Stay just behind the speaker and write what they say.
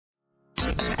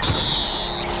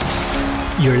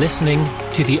You're listening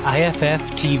to the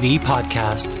IFF TV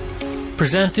podcast,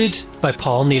 presented by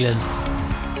Paul Nealon.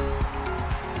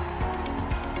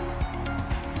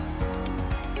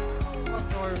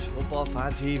 Irish Football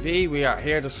Fan TV. We are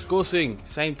here discussing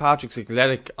St. Patrick's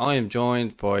Athletic. I am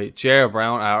joined by Ger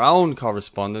Brown, our own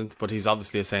correspondent, but he's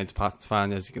obviously a St. Pat's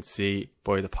fan, as you can see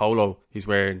by the polo he's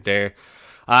wearing there.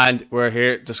 And we're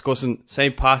here discussing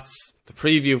St. Pat's, the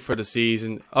preview for the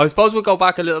season. I suppose we'll go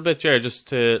back a little bit, Ger, just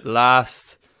to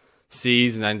last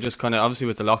season, and just kind of, obviously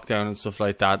with the lockdown and stuff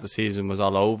like that, the season was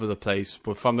all over the place.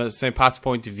 But from a St. Pat's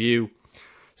point of view,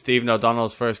 Stephen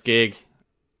O'Donnell's first gig,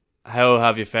 how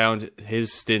have you found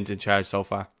his stint in charge so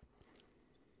far?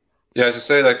 Yeah, as I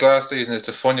say, like last season, it's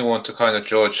a funny one to kind of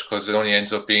judge because it only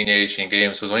ends up being 18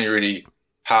 games, so it's only really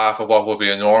half of what would be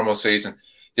a normal season.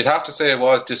 You'd have to say it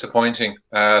was disappointing.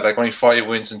 Like only 5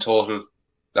 wins in total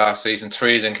last season.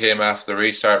 3 of them came after the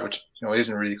restart, which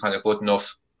isn't really kind of good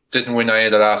enough. Didn't win any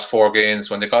of the last 4 games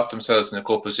when they got themselves in a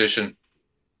good position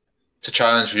to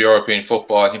challenge for European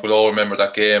football. I think we'll all remember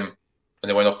that game when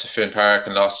they went up to Finn Park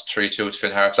and lost 3-2 to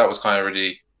Finn Harps. That was kind of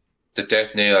really the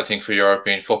death nail, I think, for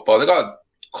European football. They got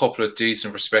a couple of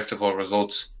decent, respectable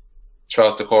results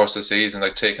throughout the course of the season,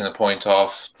 like taking a point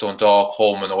off Dundalk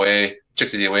home and away,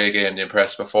 particularly the away game, the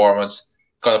impressive performance.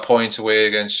 Got a point away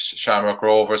against Shamrock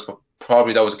Rovers, but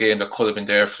probably that was a game that could have been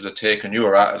there for the taking. You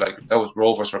were at, like, that was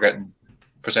Rovers were getting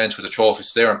presented with the trophies.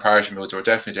 So they were in parity mode. They were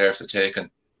definitely there for the taking,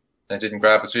 and they didn't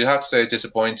grab it. So you have to say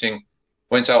disappointing.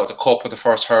 Went out with the cup with the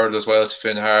first hurdle as well to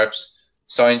Finn Harps.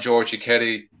 Signed Georgie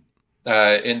Kelly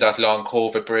in that long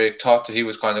COVID break. Thought that he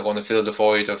was kind of going to fill the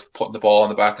void of putting the ball in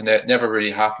the back of net. Never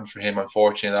really happened for him,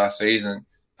 unfortunately, last season.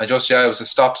 And just, it was a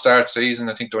stop-start season.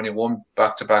 I think they only won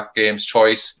back-to-back games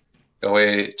twice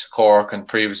away to Cork and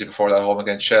previously before that home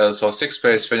against Shell. So 6th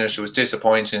place finish, it was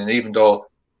disappointing. And even though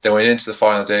they went into the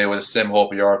final day with a slim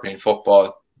hope of European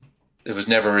football, it was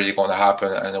never really going to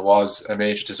happen, and it was a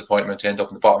major disappointment to end up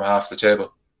in the bottom half of the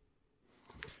table.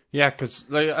 Yeah, because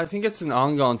I think it's an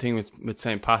ongoing thing with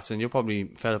St. Pat's, and you're probably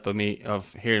fed up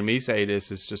of hearing me say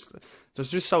this. Is just they're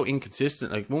just so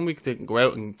inconsistent. Like 1 week they can go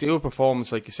out and do a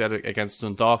performance, like you said, against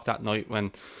Dundalk that night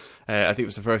when I think it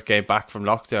was the first game back from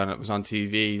lockdown. It was on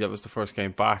TV. That was the first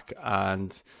game back,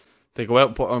 and they go out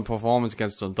and put on a performance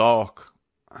against Dundalk,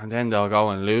 and then they'll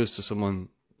go and lose to someone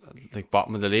like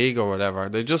bottom of the league or whatever.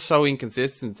 They're just so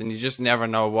inconsistent, and you just never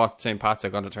know what St. Pat's are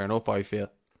going to turn up, I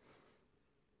feel.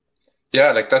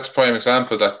 Yeah, like that's a prime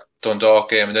example, that Dundalk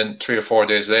game, and then 3 or 4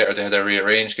 days later they had a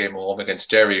rearranged game at home against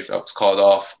Derry that was called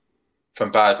off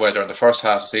from bad weather in the first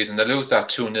half of the season. They lose that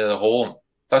 2-0 at home.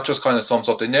 That just kind of sums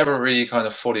up. They never really kind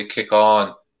of fully kick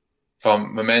on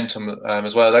from momentum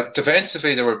as well. Like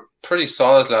defensively they were pretty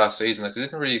solid last season. Like they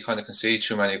didn't really kind of concede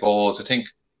too many goals. I think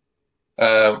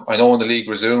I know when the league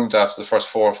resumed after the first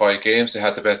 4 or 5 games, they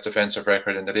had the best defensive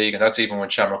record in the league, and that's even when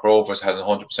Shamrock Rovers had a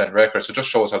 100% record. So it just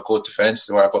shows how good defence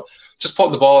they were. But just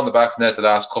putting the ball in the back of the net the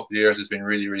last couple of years has been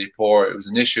really, really poor. It was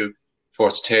an issue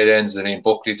towards the tail ends of the Liam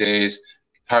Buckley days.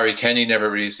 Harry Kenny never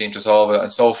really seemed to solve it,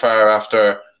 and so far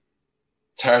after,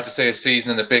 it's hard to say a season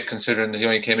and a bit considering that he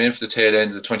only came in for the tail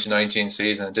ends of the 2019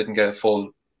 season and didn't get a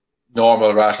full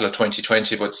normal rattle of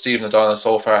 2020, but Stephen O'Donnell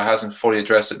so far hasn't fully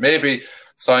addressed it. Maybe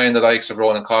signing the likes of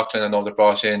Ronan Coughlin. I know they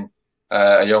brought in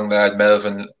a young lad,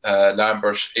 Melvin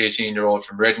Lambert, 18-year-old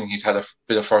from Reading. He's had a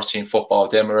bit of first-team football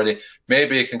with them already.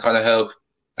 Maybe it can kind of help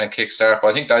and kick-start, but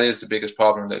I think that is the biggest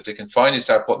problem, that if they can finally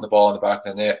start putting the ball in the back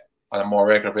of the net on a more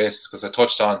regular basis, because I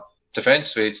touched on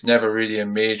defensively, it's never really a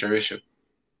major issue.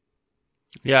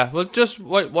 Yeah, well, just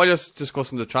while you're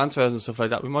discussing the transfers and stuff like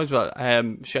that, we might as well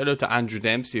shout out to Andrew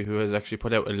Dempsey, who has actually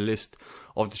put out a list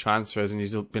of the transfers, and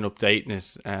he's been updating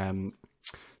it.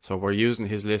 So we're using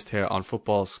his list here on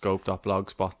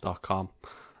footballscope.blogspot.com.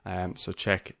 So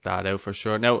check that out for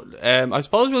sure. Now, I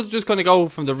suppose we're just going to go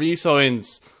from the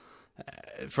re-signs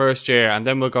first year, and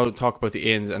then we'll go talk about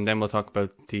the ins, and then we'll talk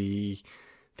about the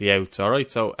outs. All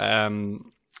right. So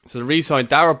so the re-sign: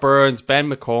 Darragh Burns, Ben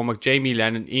McCormack, Jamie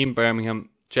Lennon, Ian Birmingham,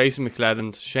 Jason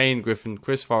McLelland, Shane Griffin,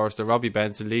 Chris Forrester, Robbie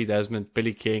Benson, Lee Desmond,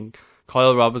 Billy King,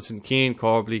 Kyle Robinson, Cian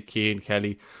Corbley, Cian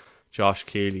Kelly, Josh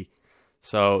Keeley.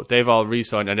 So they've all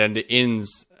re-signed, and then the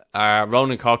ins are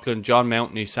Ronan Coughlin, John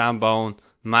Mountney, Sam Bone,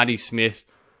 Maddie Smith,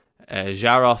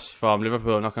 Jaros from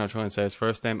Liverpool. I'm not going to try and say his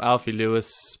first name. Alfie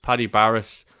Lewis, Paddy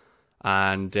Barrett,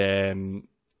 and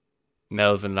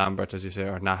Melvin Lambert, as you say,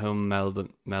 or Nahum Melvin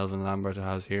Lambert it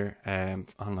has here,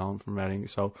 on loan from Reading.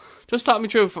 So just talk me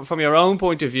through from your own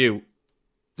point of view,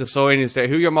 the signings there,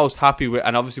 who you're most happy with,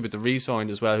 and obviously with the re-signed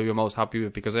as well, who you're most happy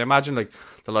with, because I imagine like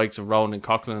the likes of Ronan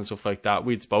Coughlin and stuff like that,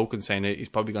 we'd spoken saying that he's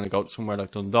probably going to go somewhere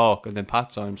like Dundalk, and then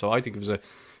Pat signed him, so I think it was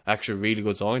actually a really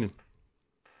good signing.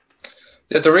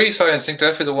 Yeah, the re-sign, I think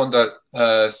definitely the one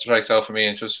that strikes out for me,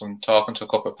 and just from talking to a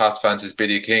couple of Pat fans, is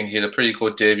Billy King. He had a pretty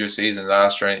good debut season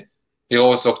last year. He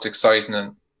always looked exciting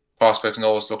and prospect, and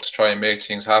always looked to try and make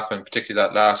things happen, particularly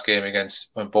that last game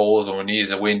against Bowls, and we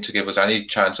needed a win to give us any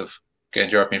chance of getting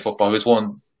European football. He was one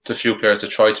of the few players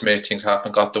that tried to make things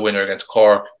happen, got the winner against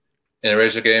Cork in a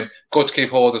regular game. Good to keep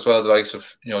hold as well, the likes of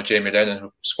Jamie Lennon,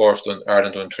 who scored for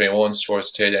Ireland on 3-1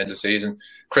 towards the tail end of the season.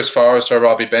 Chris Forrester,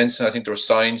 Robbie Benson, I think there were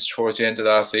signs towards the end of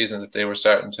last season that they were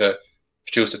starting to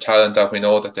produce the talent that we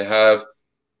know that they have.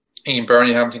 Ian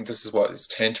Birmingham, I think this is his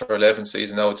 10th or 11th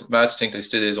season now. It's mad to think that he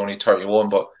still is only 31,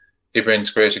 but he brings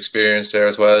great experience there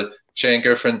as well. Shane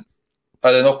Gifford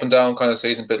had an up and down kind of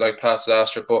season, a bit like Pat's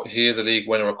last year, but he is a league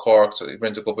winner with Cork, so he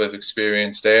brings a good bit of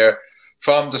experience there.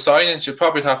 From the signings, you'd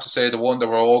probably have to say the one that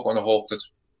we're all going to hope that,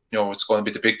 it's going to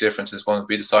be the big difference, is going to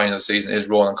be the signing of the season, is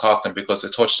Ronan Coughlin, because they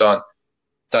touched on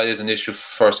that is an issue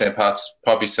for St. Pat's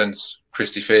probably since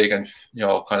Christy Fagan,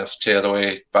 kind of tailed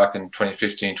away back in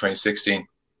 2015, 2016.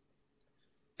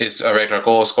 He's a regular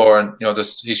goal scorer, and,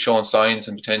 he's shown signs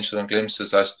and potential and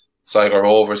glimpses at Sligo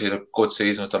Rovers. He had a good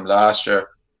season with them last year,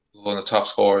 one of the top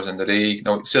scorers in the league.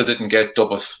 He still didn't get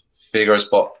double figures,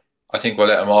 but I think we'll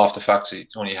let him off the fact that he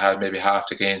only had maybe half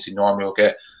the games he normally will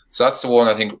get. So that's the one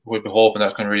I think we'll be hoping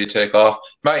that can really take off.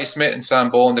 Matty Smith and Sam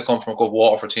Bowen, they come from a good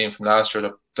Waterford team from last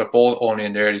year. They're both only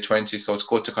in the early 20s, so it's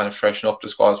good to kind of freshen up the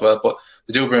squad as well. But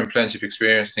they do bring plenty of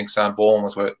experience. I think Sam Bowen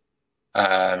was with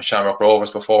Shamrock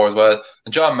Rovers before as well.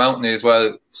 And John Mountney as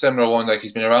well, similar one, like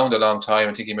he's been around a long time.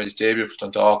 I think he made his debut for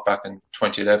Dundalk back in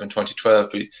 2011, 2012.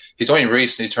 But he's only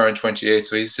recently turned 28,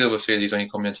 so he still will feel he's only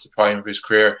coming into the prime of his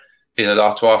career. He had a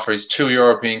lot to offer. He's 2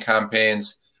 European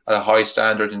campaigns at a high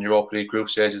standard in Europa League group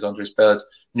stages under his belt,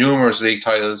 numerous league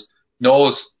titles,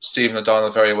 knows Stephen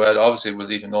O'Donnell very well. Obviously,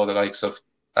 we'll even know the likes of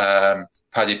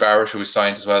Paddy Barrett, who was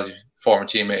signed as well, former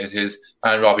teammate of his,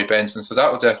 and Robbie Benson. So that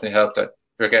would definitely help that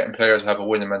you're getting players who have a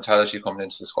winning mentality coming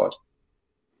into the squad.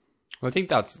 Well, I think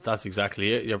that's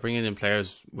exactly it. You're bringing in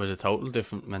players with a total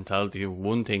different mentality of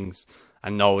won things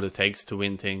and know what it takes to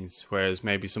win things, whereas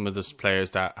maybe some of those players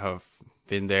that have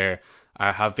been there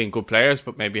have been good players,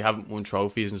 but maybe haven't won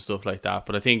trophies and stuff like that.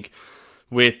 But I think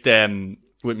with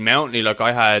Mountney, like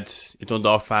I had a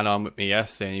Dundalk fan on with me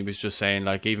yesterday, and he was just saying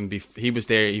like he was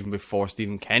there even before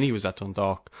Stephen Kenny was at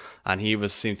Dundalk, and he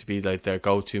seemed to be like their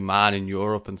go-to man in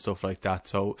Europe and stuff like that.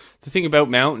 So the thing about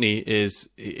Mountney is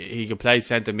he can play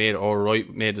centre mid or right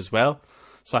mid as well.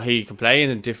 So he can play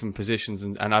in different positions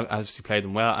and actually play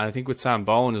them well. And I think with Sam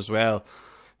Bowen as well,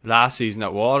 last season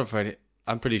at Waterford,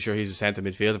 I'm pretty sure he's a centre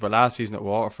midfielder, but last season at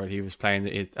Waterford, he was playing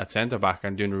it at centre back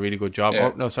and doing a really good job.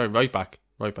 Yeah. Oh, no, sorry, right back.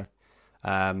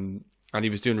 And he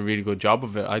was doing a really good job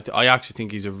of it. I actually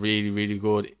think he's a really, really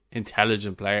good,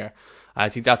 intelligent player. I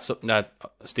think that's something that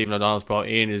Stephen O'Donnell's brought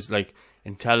in, is like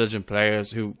intelligent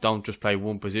players who don't just play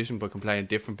one position, but can play in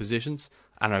different positions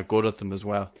and are good at them as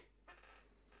well.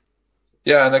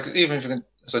 Yeah, and like even if you can,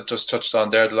 as I just touched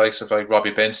on there, the likes of like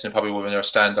Robbie Benson probably would have been their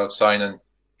standout signing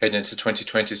heading into the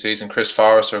 2020 season. Chris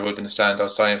Forrester would have been a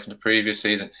standout signing from the previous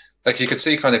season. Like you could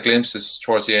see kind of glimpses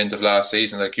towards the end of last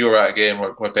season. Like you were at a game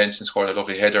where Benson scored a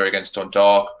lovely header against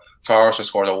Dundalk. Forrester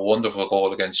scored a wonderful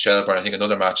goal against Shelbourne. I think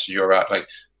another match that you were at. Like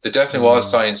there definitely was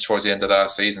signs towards the end of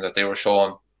last season that they were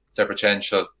showing their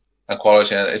potential and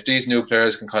quality. And if these new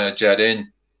players can kind of jet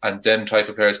in, and them type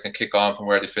of players can kick on from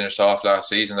where they finished off last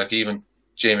season, like even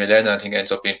Jamie Lennon, I think,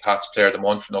 ends up being Pat's Player of the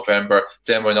Month for November,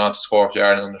 then went on to score for the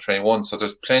Ireland under 21. So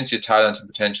there's plenty of talent and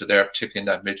potential there, particularly in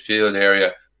that midfield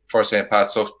area for St.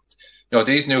 Pat's. So,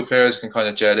 these new players can kind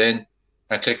of jet in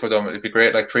and click with them. It'd be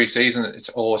great. Like pre-season, it's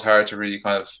always hard to really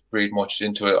kind of read much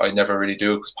into it. I never really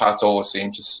do, because Pat's always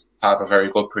seem to have a very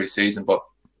good pre-season, but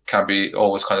can be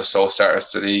always kind of slow starters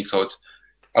to the league. So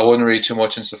I wouldn't read too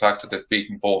much into the fact that they've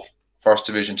beaten both first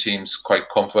division teams quite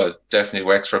comfortably. Definitely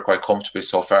Wexford quite comfortably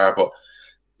so far, but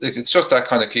it's just that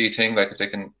kind of key thing. Like if they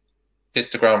can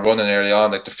hit the ground running early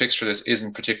on, like the fixture list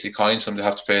isn't particularly kind to them. They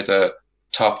have to play the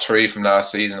top 3 from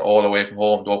last season all away from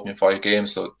home, the opening 5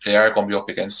 games, so they are going to be up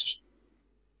against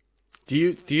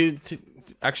it. Do you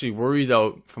actually worry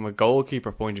though, from a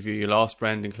goalkeeper point of view? You lost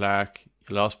Brendan Clark,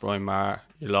 you lost Brian Maher,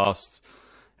 you lost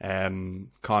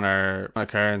Conor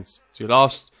Kearns, so you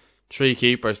lost 3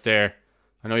 keepers there.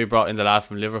 I know you brought in the lad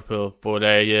from Liverpool, but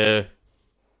are you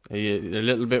a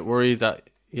little bit worried that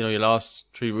you lost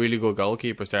 3 really good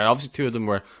goalkeepers there? And obviously 2 of them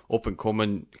were up and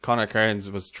coming. Conor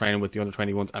Kearns was training with the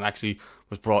under-21s and actually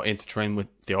was brought in to train with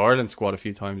the Ireland squad a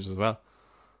few times as well.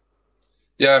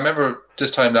 Yeah, I remember this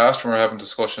time last when we were having a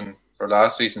discussion for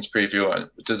last season's preview,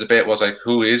 and the debate was like,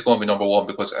 who is going to be number 1?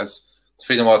 Because as the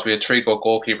feeling was, we had 3 good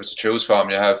goalkeepers to choose from.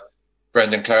 You have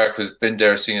Brendan Clark, who's been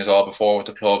there, seen it all before with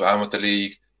the club and with the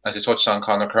league. And to touch on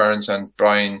Conor Kearns and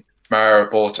Brian Maher,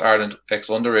 both Ireland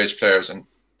ex-underage players, and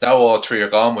now all three are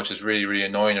gone, which is really, really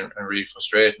annoying and really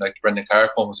frustrating. Like Brendan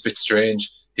Clark one was a bit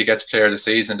strange. He gets player of the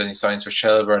season, then he signs for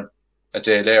Shelbourne a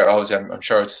day later. Obviously, I'm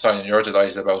sure it's a signing you're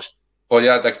delighted about. But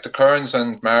yeah, like the Kearns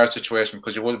and Maher situation,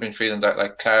 because you would have been feeling that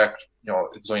like Clark, it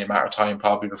was only a matter of time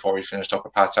probably before he finished up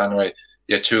with Pats anyway.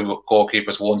 You had two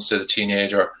goalkeepers, one still a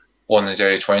teenager, one in his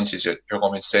early 20s. You're going to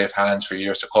be in safe hands for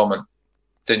years to come. And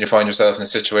then you find yourself in a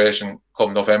situation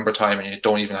come November time and you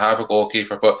don't even have a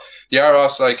goalkeeper. But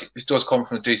Jaros, like, it does come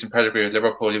from a decent pedigree at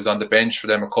Liverpool. He was on the bench for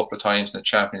them a couple of times in the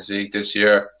Champions League this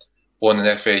year. Won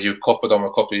an FA Cup with them a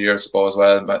couple of years ago as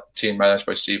well. Team managed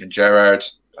by Stephen Gerrard.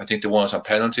 I think they won it on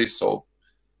penalties, so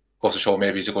goes to show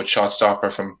maybe he's a good shot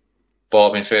stopper from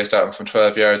ball being faced at him from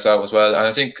 12 yards out as well. And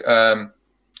I think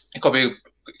it could be an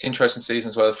interesting season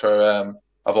as well for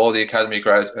of all the academy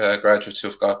graduates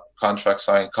who've got contracts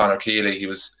signed. Conor Keeley, he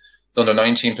was the under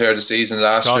 19 player of the season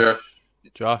last year.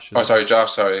 Josh, sorry,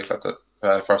 got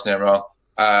the first name wrong.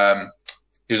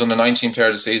 He was under 19 player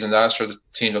of the season last year, the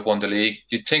team that won the league.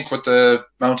 You'd think with the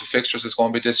amount of fixtures it's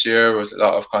going to be this year, with a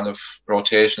lot of kind of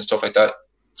rotation and stuff like that,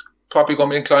 it's probably going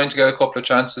to be inclined to get a couple of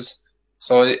chances.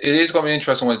 So it is going to be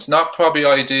interesting one. It's not probably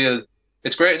ideal.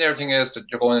 It's great and everything is that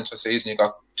you're going into a season, you've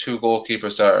got two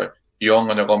goalkeepers that are young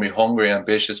and they're going to be hungry and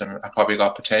ambitious and probably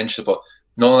got potential, but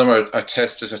none of them are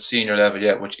tested at senior level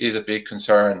yet, which is a big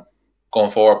concern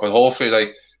going forward. But hopefully, like,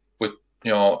 with,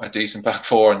 a decent back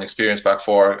four and experienced back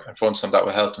four in front of them, that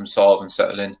will help them solve and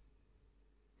settle in.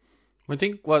 I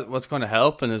think what's going to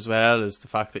help as well is the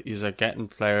fact that you're getting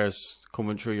players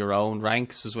coming through your own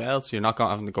ranks as well, so you're not going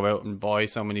to have to go out and buy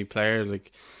so many players.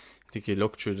 Like, I think you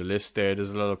look through the list there's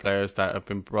a lot of players that have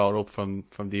been brought up from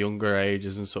the younger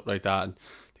ages and stuff like that. And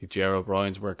I think Ger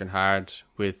O'Brien's working hard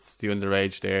with the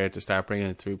underage there to start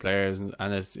bringing through players, and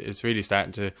it's really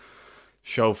starting to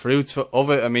show fruits of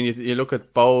it. I mean, you look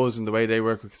at Bows and the way they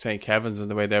work with St. Kevin's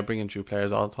and the way they're bringing through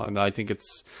players all the time. I think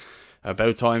it's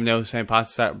about time now St.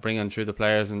 Pat's start bringing through the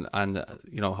players, and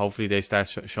hopefully they start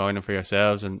shining for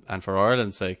yourselves and for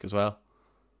Ireland's sake as well.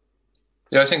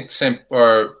 Yeah, I think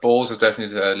Bows has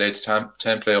definitely laid the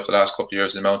template up the last couple of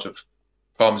years, the amount of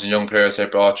problems and young players they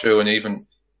brought through, and even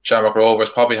Shamrock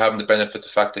Rovers probably having the benefit of the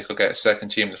fact they could get a second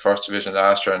team in the first division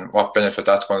last year, and what benefit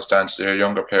that's going to stand to their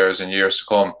younger players in years to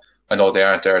come. I know they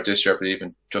aren't there this year, but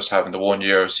even just having the 1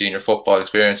 year of senior football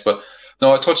experience. But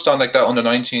no, I touched on like that under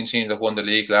 19 team that won the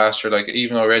league last year. Like,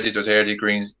 even already there's early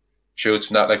green shoots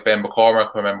from that. Like Ben McCormack,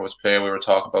 I remember, was a player we were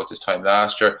talking about this time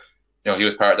last year. He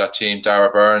was part of that team.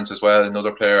 Dara Burns as well,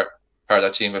 another player part of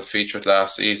that team that featured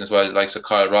last season as well. The likes of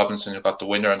Kyle Robinson, who got the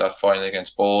winner in that final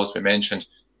against Bows, we mentioned.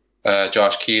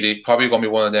 Josh Keeley, probably going to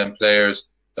be one of them players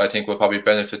that I think will probably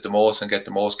benefit the most and get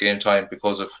the most game time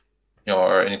because of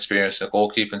our inexperience in a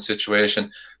goalkeeping situation.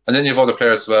 And then you have other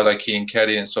players as well, like Cian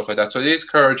Kelly and stuff like that. So it is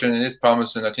encouraging, it is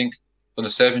promising. I think from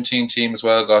the 17 team as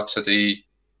well got to the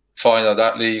final of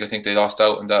that league. I think they lost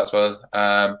out in that as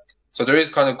well. So there is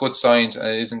kind of good signs, and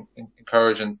it is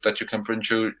encouraging that you can bring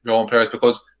through your own players,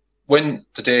 because when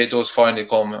the day does finally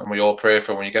come, and we all pray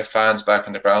for, when you get fans back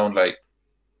on the ground, like,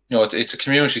 it's a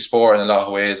community sport in a lot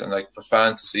of ways, and like for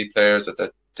fans to see players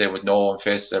that they would know and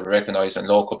faces they would recognise, and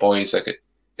local boys, like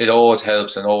it always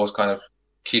helps and always kind of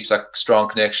keeps that strong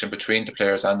connection between the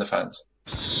players and the fans.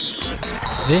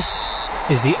 This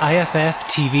is the IFF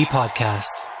TV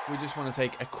podcast. We just want to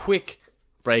take a quick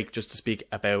break just to speak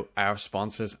about our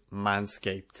sponsors,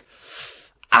 Manscaped.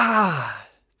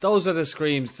 Those are the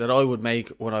screams that I would make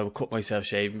when I would cut myself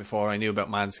shaving before I knew about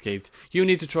Manscaped. You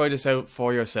need to try this out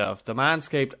for yourself. The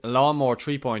Manscaped Lawnmower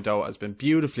 3.0 has been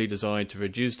beautifully designed to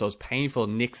reduce those painful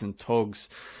nicks and tugs.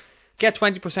 Get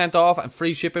 20% off and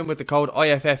free shipping with the code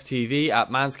IFFTV at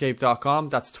manscaped.com.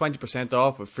 That's 20%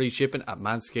 off with free shipping at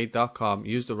manscaped.com.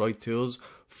 Use the right tools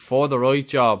for the right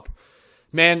job.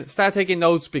 Men, start taking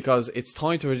notes, because it's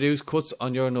time to reduce cuts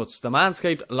on your nuts. The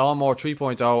Manscaped Lawnmower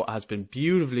 3.0 has been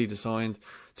beautifully designed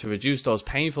to reduce those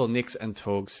painful nicks and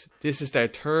tugs. This is their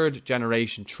third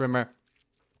generation trimmer,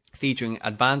 featuring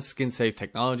advanced skin-safe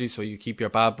technology so you keep your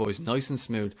bad boys nice and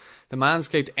smooth. The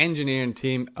Manscaped engineering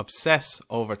team obsess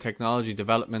over technology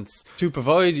developments to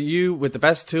provide you with the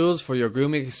best tools for your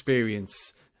grooming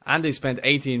experience. And they spent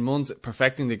 18 months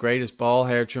perfecting the greatest ball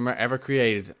hair trimmer ever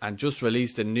created, and just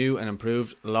released a new and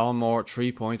improved Lawnmower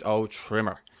 3.0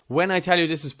 trimmer. When I tell you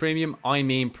this is premium, I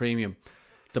mean premium.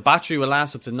 The battery will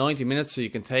last up to 90 minutes, so you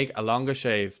can take a longer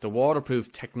shave. The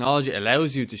waterproof technology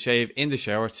allows you to shave in the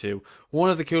shower too. One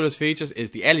of the coolest features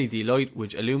is the LED light,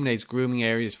 which illuminates grooming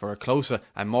areas for a closer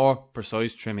and more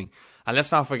precise trimming. And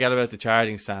let's not forget about the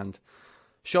charging stand.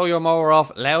 Show your mower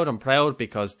off loud and proud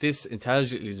because this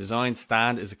intelligently designed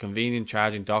stand is a convenient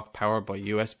charging dock powered by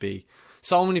USB.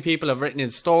 So many people have written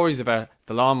in stories about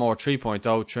the Lawnmower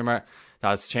 3.0 trimmer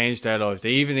that's changed their lives.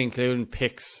 They even include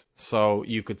pics so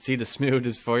you could see the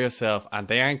smoothness for yourself, and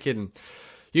they aren't kidding.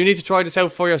 You need to try this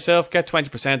out for yourself. Get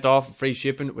 20% off and free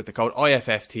shipping with the code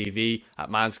IFFTV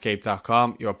at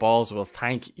manscaped.com. Your balls will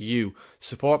thank you.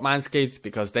 Support Manscaped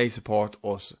because they support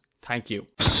us. Thank you.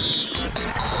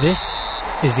 This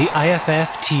is the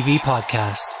IFF TV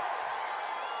podcast.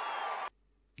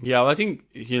 Yeah, well, I think,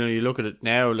 you look at it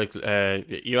now, like,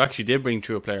 you actually did bring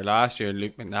through a player last year,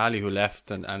 Luke McNally, who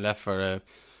left and left for a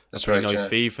nice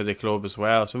fee for the club as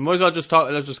well. So we might as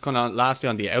well let's just kind of lastly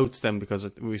on the outs then, because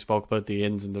we spoke about the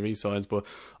ins and the re-signs, but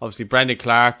obviously Brendan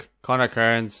Clark, Conor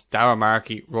Kearns, Darragh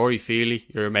Markey, Rory Feely,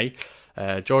 your mate,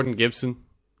 Jordan Gibson,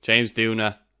 James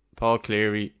Duna, Paul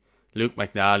Cleary, Luke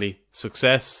McNally,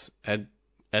 Success, Ed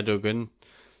Duggan,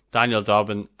 Daniel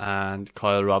Dobbin and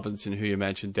Kyle Robinson, who you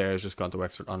mentioned there, has just gone to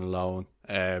Wexford on loan,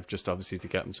 just obviously to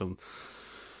get him some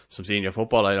senior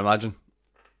football, I'd imagine.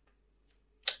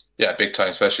 Yeah, big time,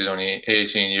 especially only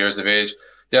 18 years of age.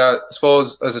 Yeah, I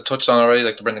suppose as I touched on already,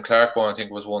 like the Brendan Clark one, I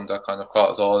think was one that kind of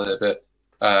caught us all a little bit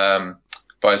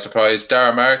by surprise.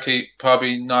 Darragh Markey,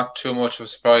 probably not too much of a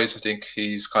surprise. I think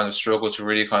he's kind of struggled to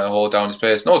really kind of hold down his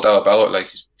pace. No doubt about it. Like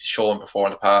he's shown before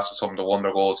in the past with some of the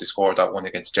wonder goals he scored, that one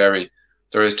against Derry.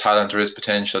 There is talent, there is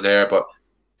potential there, but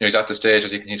he's at the stage, I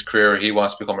think, in his career he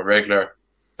wants to become a regular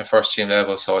at first team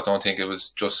level, so I don't think it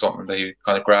was just something that he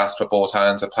kind of grasped with both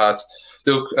hands at Pats.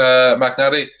 Luke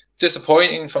McNally,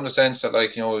 disappointing from the sense that,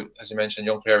 like, as you mentioned,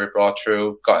 young player we brought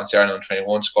through, got into the Ireland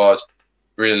 21 squad,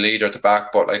 really leader at the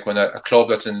back, but like when a club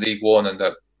that's in League One and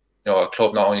that, a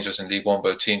club not only just in League One,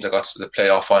 but a team that got to the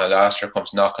playoff final last year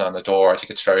comes knocking on the door, I think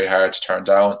it's very hard to turn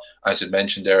down. As you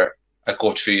mentioned there, a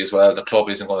good fee as well. The club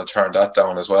isn't going to turn that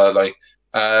down as well. Like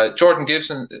Jordan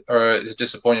Gibson is a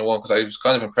disappointing one because I was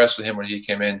kind of impressed with him when he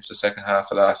came in for the second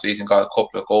half of last season, got a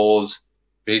couple of goals.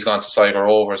 But he's gone to Cyber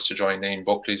Rovers to join Liam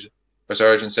Buckley's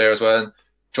resurgence there as well. And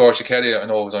George Kelly, I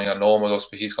know was only on loan with us,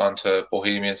 but he's gone to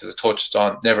Bohemians as a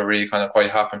touchstone. Never really kind of quite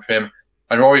happened for him.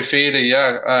 And Rory Feely,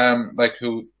 that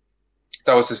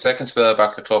was his second spell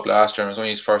back to the club last year. It was only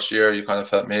his first year. You kind of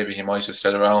felt maybe he might have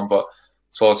stayed around, but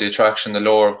I suppose the attraction, the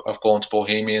lure of going to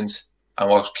Bohemians and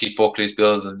what Keith Buckley's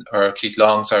building, or Keith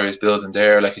Long, is building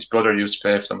there. Like his brother used to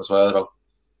play for them as well about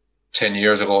 10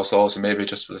 years ago or so maybe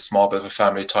just with a small bit of a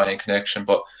family tie and connection.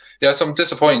 But yeah, some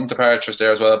disappointing departures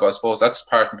there as well, but I suppose that's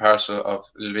part and parcel of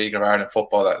the League of Ireland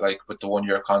football, that like with the 1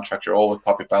 year contract, you're always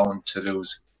probably bound to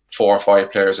lose 4 or 5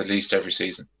 players at least every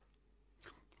season.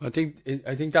 I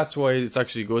think that's why it's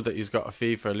actually good that he's got a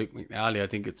fee for Luke McNally. I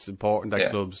think it's important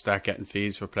that clubs start getting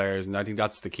fees for players, and I think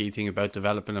that's the key thing about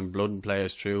developing and blooding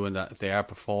players through, and that if they are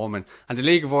performing. And the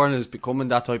League of Ireland is becoming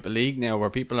that type of league now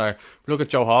where people are, look at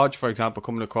Joe Hodge, for example,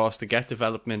 coming across to get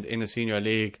development in a senior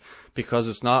league, because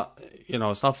it's not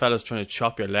fellas trying to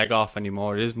chop your leg off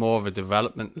anymore. It is more of a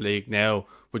development league now,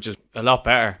 which is a lot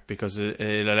better because it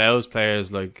allows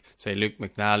players like, say, Luke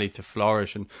McNally to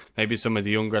flourish, and maybe some of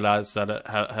the younger lads that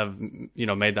have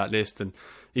made that list, and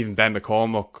even Ben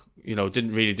McCormack,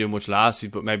 didn't really do much last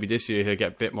season, but maybe this year he'll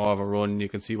get a bit more of a run. You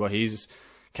can see what he's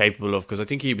capable of, because I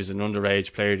think he was an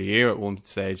underage player of the year at one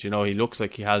stage. He looks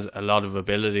like he has a lot of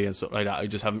ability and stuff like that. I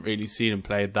just haven't really seen him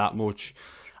play that much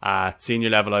at senior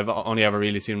level. I've only ever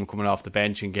really seen him coming off the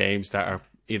bench in games that are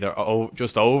either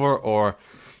just over or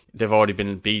they've already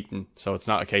been beaten, so it's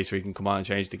not a case where you can come on and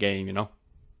change the game,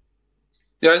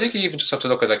 Yeah, I think you even just have to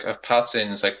look at Pat's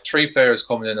ins, like 3 players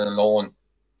coming in on loan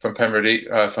from Premier League,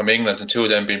 from England, and 2 of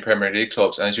them being Premier League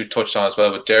clubs. And as you touched on as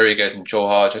well with Derry getting Joe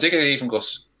Hodge, I think it even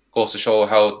goes to show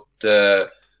how the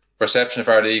reception of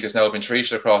our league has now been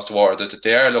treated across the water, that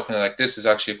they are looking at like, this is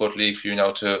actually a good league for you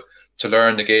now to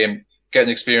learn the game, get an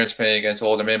experience playing against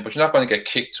older men, but you're not going to get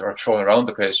kicked or thrown around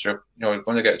the place. You're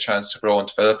going to get a chance to grow and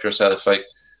develop yourself. Like,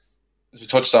 as we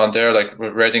touched on there, like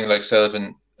with Reading, like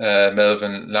Melvin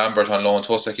Lambert on loan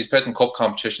to us, like he's played in cup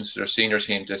competitions for their senior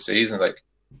team this season. Like,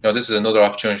 this is another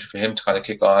opportunity for him to kind of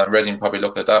kick on. Reading probably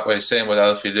look at it that way. Same with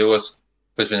Alfie Lewis,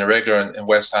 who's been a regular in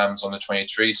West Ham's on the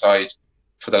 23 side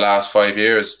for the last 5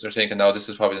 years. They're thinking now this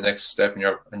is probably the next step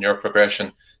in your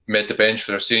progression. Made the bench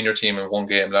for their senior team in one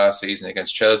game last season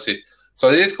against Chelsea. So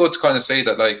it is good to kind of see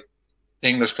that like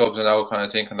English clubs are now kind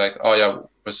of thinking like, oh yeah,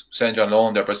 we'll send you on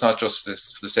loan there, but it's not just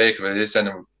for the sake of it. It is,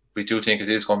 and we do think it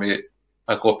is going to be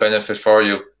a good benefit for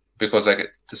you, because like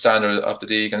the standard of the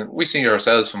league, and we see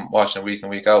ourselves from watching it week in,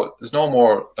 week out, there's no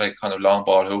more like kind of long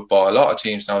ball, hoop ball. A lot of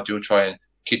teams now do try and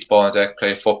keep the ball on deck,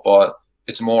 play football.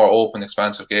 It's a more open,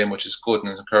 expansive game, which is good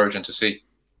and encouraging to see.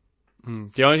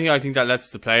 The only thing I think that lets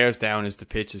the players down is the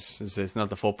pitches. It's not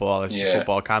the football.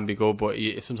 Football can be good, but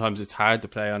sometimes it's hard to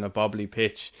play on a bobbly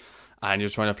pitch, and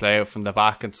you're trying to play out from the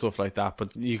back and stuff like that.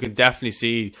 But you can definitely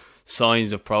see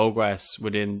signs of progress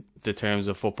within the terms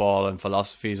of football and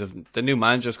philosophies of the new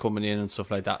managers coming in and stuff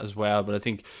like that as well. But I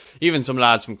think even some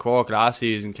lads from Cork last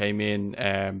season came in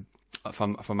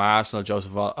from Arsenal,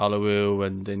 Joseph Oluwu,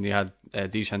 and then you had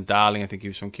Dishan Darling, I think he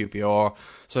was from QPR.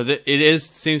 So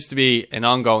seems to be an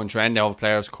ongoing trend now of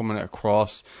players coming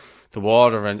across the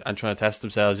water and trying to test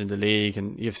themselves in the league.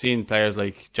 And you've seen players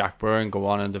like Jack Byrne go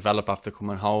on and develop after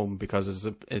coming home, because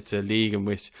it's a league in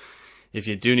which if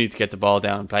you do need to get the ball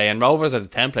down and play, and Rovers are the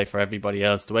template for everybody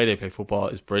else. The way they play football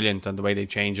is brilliant, and the way they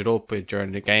change it up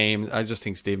during the game. I just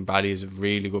think Stephen Bally is a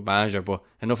really good manager. But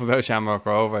enough about Shamrock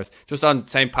Rovers. Just on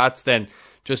St. Pat's then,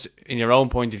 just in your own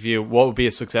point of view, what would be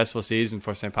a successful season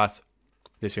for St. Pat's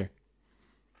this year?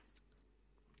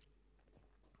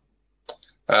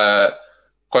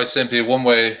 Quite simply, one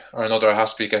way or another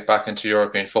has to be get back into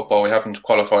European football. We haven't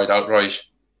qualified outright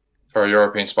for a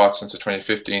European spot since the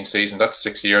 2015 season. That's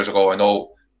 6 years ago. I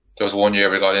know there was 1 year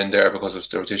we got in there because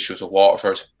there was issues with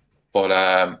Waterford, but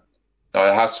no,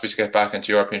 it has to be to get back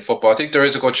into European football. I think there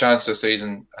is a good chance this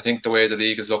season. I think the way the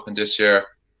league is looking this year,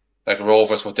 like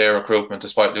Rovers with their recruitment,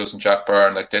 despite losing Jack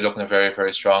Byrne, like they look in a very,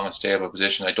 very strong and stable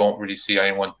position. I don't really see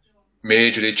anyone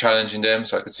majorly challenging them,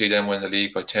 so I could see them win the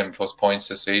league by 10 plus points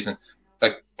this season.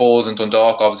 Like Bowes and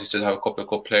Dundalk obviously still have a couple of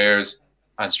good players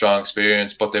and strong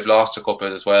experience, but they've lost a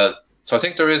couple as well. So I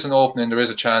think there is an opening, there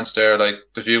is a chance there. Like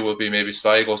the view will be maybe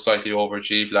Sligo slightly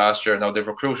overachieved last year. Now they've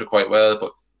recruited quite well, but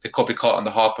they could be caught on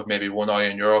the hop with maybe one eye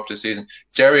in Europe this season.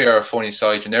 Derry are a funny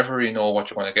side. You never really know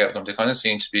what you're going to get with them. They kind of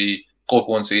seem to be good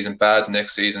one season, bad the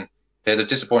next season. They had a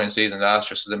disappointing season last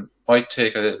year, so they might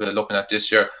take a little bit of looking at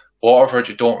this year. Waterford,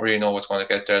 you don't really know what's going to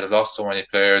get there. They've lost so many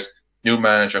players. New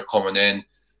manager coming in.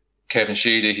 Kevin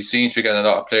Sheedy, he seems to be getting a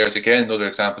lot of players. Again, another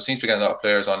example, seems to be getting a lot of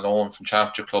players on loan from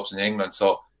championship clubs in England.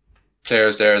 So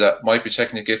players there that might be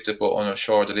technically gifted but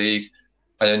unsure of the league.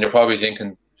 And then you're probably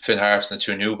thinking Finn Harps and the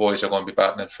two new boys are going to be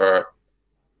battling for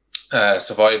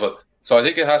survival. So I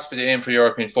think it has to be the aim for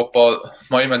European football.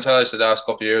 My mentality the last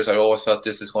couple of years, I always felt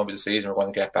this is going to be the season we're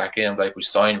going to get back in. Like we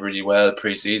signed really well,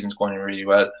 pre-season's going in really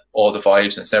well, all the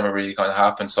vibes, and it's never really kind of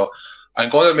happened. So I'm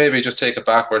going to maybe just take a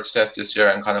backward step this year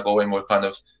and kind of go in with kind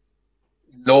of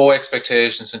low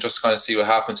expectations and just kind of see what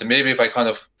happens. And maybe if I kind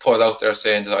of put it out there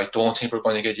saying that I don't think we're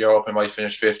going to get Europe and might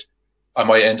finish fifth, I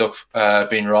might end up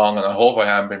being wrong, and I hope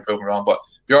I am being proven wrong. But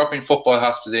European football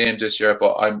has to be the aim this year,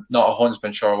 but I'm not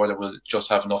 100% sure whether we'll just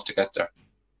have enough to get there.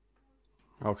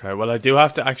 Okay, well I do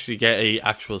have to actually get a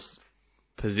actual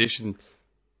position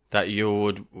that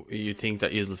you think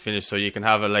that you'll finish, so you can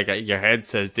have your head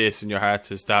says this and your heart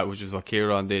says that, which is what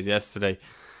Kieran did yesterday.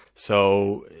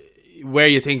 So where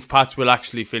you think Pats will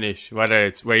actually finish, whether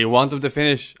it's where you want them to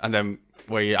finish and then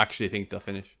where you actually think they'll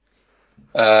finish.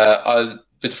 I'll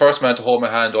be the first man to hold my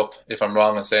hand up if I'm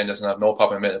wrong and saying this, and I have no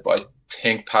problem admitting it, but I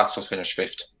think Pats will finish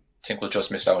fifth. I think we'll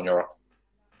just miss out in Europe.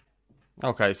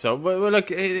 Okay, so well,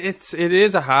 look, it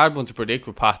is a hard one to predict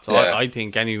with Pats, yeah. I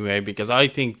think anyway, because I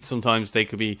think sometimes they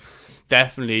could be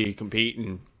definitely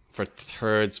competing for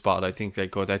third spot. I think they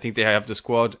could. I think they have the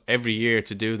squad every year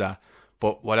to do that.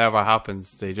 But whatever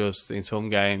happens, they just, in some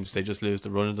games, they just lose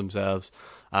the run of themselves.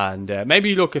 And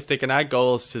maybe look, if they can add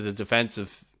goals to the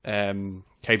defensive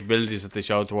capabilities that they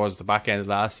showed towards the back end of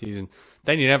last season,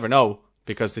 then you never know,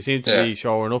 because they seem to be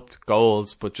showing up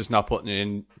goals but just not putting it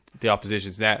in the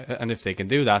opposition's net. And if they can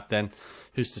do that, then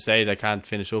who's to say they can't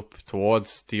finish up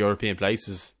towards the European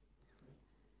places?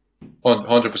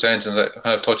 100%, and I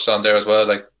kind of touched on there as well,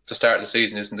 like the start of the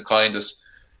season isn't the kindest.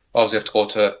 Obviously you have to go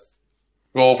to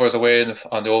Rovers away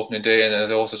on the opening day,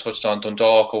 and they also touched on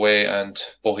Dundalk away and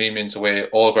Bohemians away,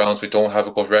 all grounds we don't have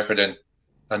a good record in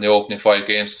the opening 5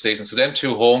 games of the season. So them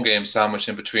 2 home games sandwiched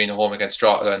in between, a home against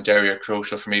Drogheda and Derry, are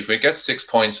crucial for me. If we get 6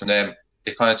 points from them,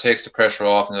 it kind of takes the pressure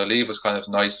off and it'll leave us kind of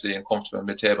nicely and comfortable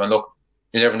mid-table. And look,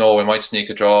 you never know, we might sneak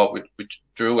a draw. We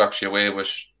drew actually away with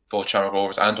both Shamrock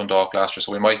Rovers and Dundalk last year,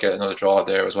 so we might get another draw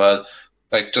there as well.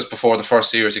 Like just before the first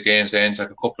series of games ends, like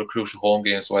a couple of crucial home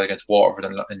games against Waterford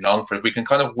and Longford, we can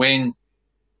kind of win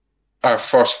our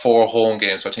first 4 home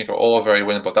games. So I think we're all very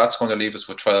winnable. That's going to leave us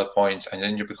with 12 points, and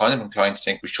then you're kind of inclined to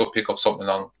think we should pick up something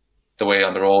along the way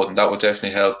on the road, and that would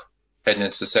definitely help heading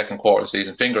into the second quarter of the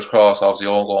season. Fingers crossed, obviously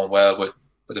all going well with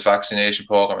the vaccination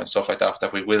program and stuff like that,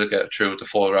 that we will get through the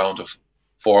full round of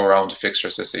 4 round of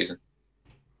fixtures this season.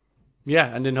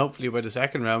 Yeah, and then hopefully by the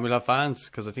second round we'll have fans,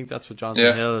 because I think that's what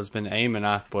Jonathan Hill has been aiming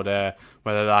at. But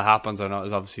whether that happens or not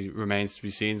is obviously remains to be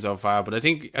seen so far. But I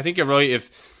think you're right.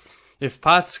 If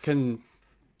Pats can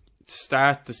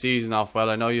start the season off well,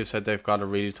 I know you said they've got a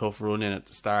really tough run in at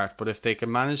the start, but if they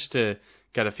can manage to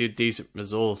get a few decent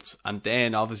results, and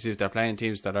then obviously if they're playing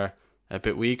teams that are a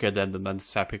bit weaker than them and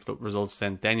start picking up results,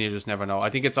 then you just never know. I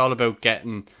think it's all about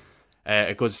getting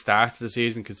a good start to the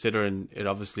season, considering it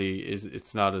obviously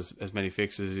it's not as many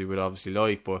fixes as you would obviously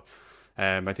like, but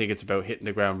I think it's about hitting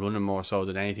the ground running more so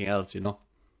than anything else, you know.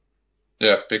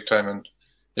 Yeah, big time. And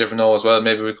you never know as well,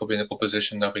 maybe we could be in a good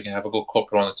position that we can have a good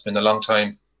cup run. It's been a long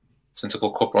time since a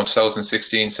good cup run,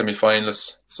 2016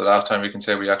 semi-finalists. So last time we can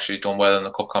say we actually done well in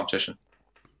the cup competition.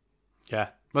 Yeah.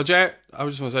 Well, Ger, I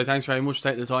just want to say thanks very much for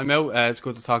taking the time out. It's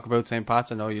good to talk about St.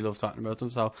 Pat's. I know you love talking about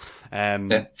them. So,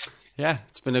 yeah,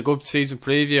 it's been a good season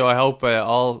preview. I hope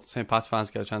all St. Pat's fans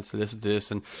get a chance to listen to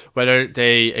this. And whether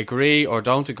they agree or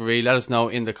don't agree, let us know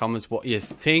in the comments what you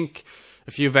think.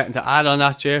 If you've anything to add on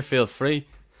that, Ger, feel free.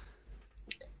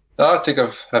 No, I think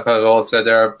I've had it all said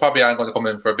there. Probably I'm going to come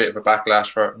in for a bit of a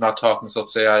backlash for not talking stuff,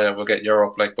 say, yeah, we'll get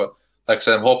Europe. But like I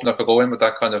said, I'm hoping if I go in with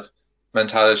that kind of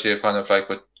mentality of kind of like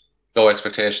with low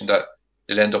expectation, that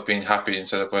you'll end up being happy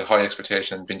instead of with high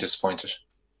expectation and being disappointed.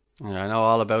 Yeah, I know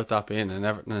all about that, being an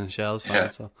Everton and Shells fan. Yeah.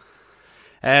 So,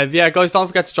 yeah, guys, don't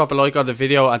forget to drop a like on the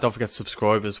video and don't forget to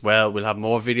subscribe as well. We'll have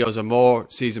more videos and more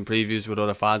season previews with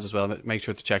other fans as well. Make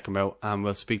sure to check them out, and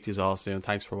we'll speak to you all soon.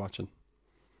 Thanks for watching.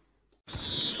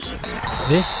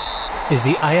 This is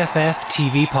the IFF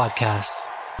TV podcast.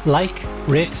 Like,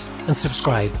 rate, and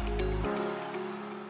subscribe.